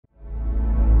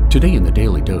Today in the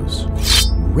Daily Dose,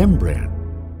 Rembrandt.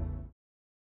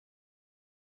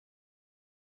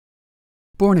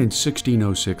 Born in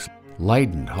 1606,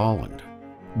 Leiden, Holland,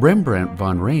 Rembrandt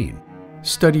van Rijn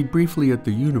studied briefly at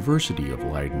the University of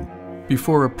Leiden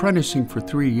before apprenticing for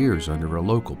 3 years under a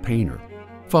local painter,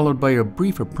 followed by a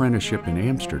brief apprenticeship in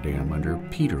Amsterdam under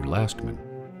Peter Lastman.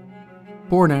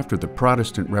 Born after the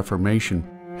Protestant Reformation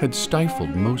had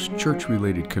stifled most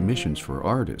church-related commissions for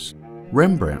artists,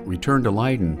 Rembrandt returned to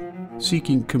Leiden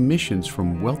seeking commissions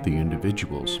from wealthy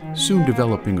individuals, soon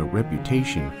developing a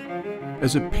reputation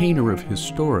as a painter of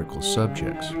historical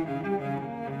subjects.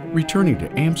 Returning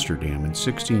to Amsterdam in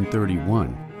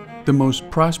 1631, the most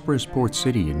prosperous port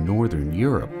city in northern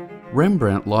Europe,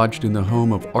 Rembrandt lodged in the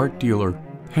home of art dealer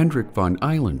Hendrik van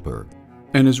Eilenberg,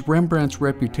 and as Rembrandt's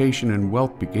reputation and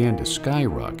wealth began to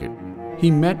skyrocket,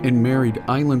 he met and married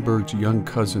Eilenberg's young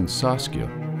cousin Saskia,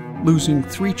 losing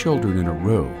 3 children in a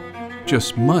row,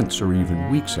 just months or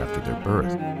even weeks after their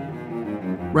birth.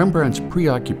 Rembrandt's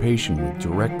preoccupation with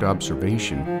direct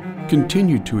observation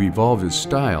continued to evolve his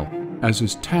style as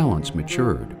his talents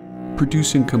matured,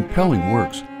 producing compelling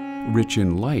works rich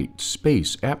in light,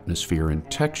 space, atmosphere, and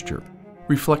texture,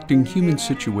 reflecting human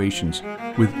situations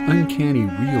with uncanny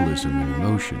realism and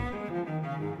emotion.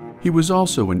 He was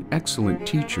also an excellent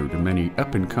teacher to many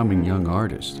up-and-coming young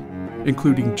artists,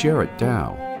 including Gerrit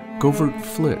Douw, Govert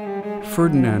Flit,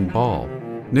 Ferdinand Ball,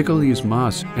 Nicolaas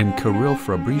Maas, and Kirill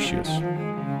Fabricius.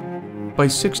 By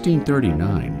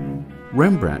 1639,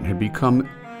 Rembrandt had become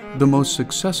the most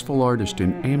successful artist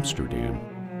in Amsterdam,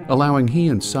 allowing he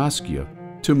and Saskia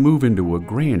to move into a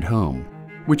grand home,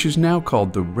 which is now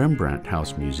called the Rembrandt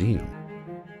House Museum.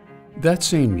 That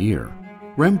same year,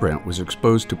 Rembrandt was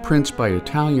exposed to prints by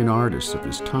Italian artists of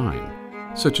his time,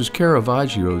 such as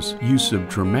Caravaggio's use of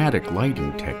dramatic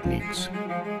lighting techniques,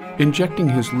 injecting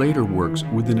his later works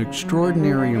with an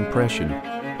extraordinary impression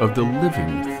of the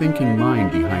living, thinking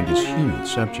mind behind his human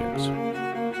subjects.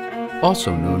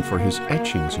 Also known for his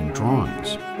etchings and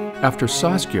drawings, after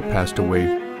Saskia passed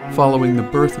away following the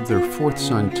birth of their 4th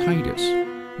son Titus,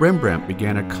 Rembrandt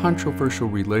began a controversial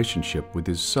relationship with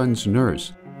his son's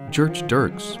nurse, Geert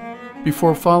Dirks,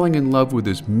 before falling in love with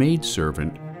his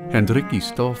maidservant, Hendrikke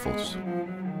Stoffels.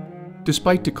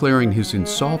 Despite declaring his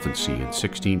insolvency in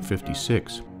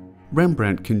 1656,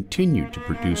 Rembrandt continued to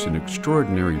produce an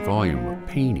extraordinary volume of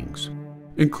paintings,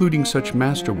 including such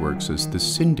masterworks as the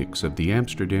Syndics of the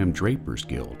Amsterdam Drapers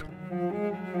Guild.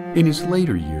 In his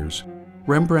later years,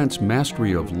 Rembrandt's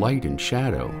mastery of light and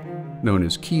shadow, known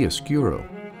as chiaroscuro,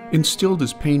 instilled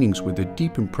his paintings with a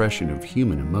deep impression of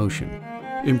human emotion,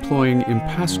 employing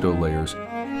impasto layers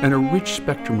and a rich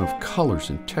spectrum of colors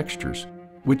and textures,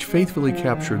 which faithfully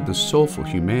captured the soulful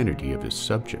humanity of his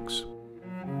subjects.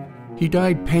 He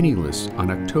died penniless on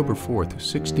October 4,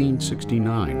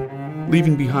 1669,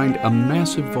 leaving behind a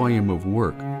massive volume of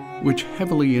work which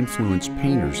heavily influenced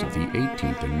painters of the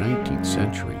 18th and 19th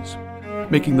centuries,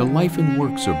 making the life and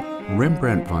works of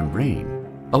Rembrandt van Rijn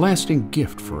a lasting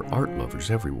gift for art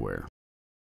lovers everywhere.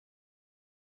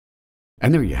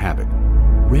 And there you have it,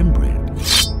 Rembrandt,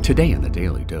 today in the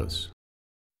Daily Dose.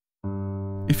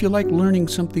 If you like learning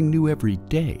something new every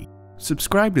day,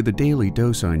 subscribe to the Daily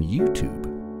Dose on YouTube,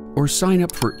 or sign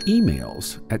up for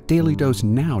emails at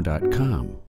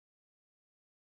dailydosenow.com.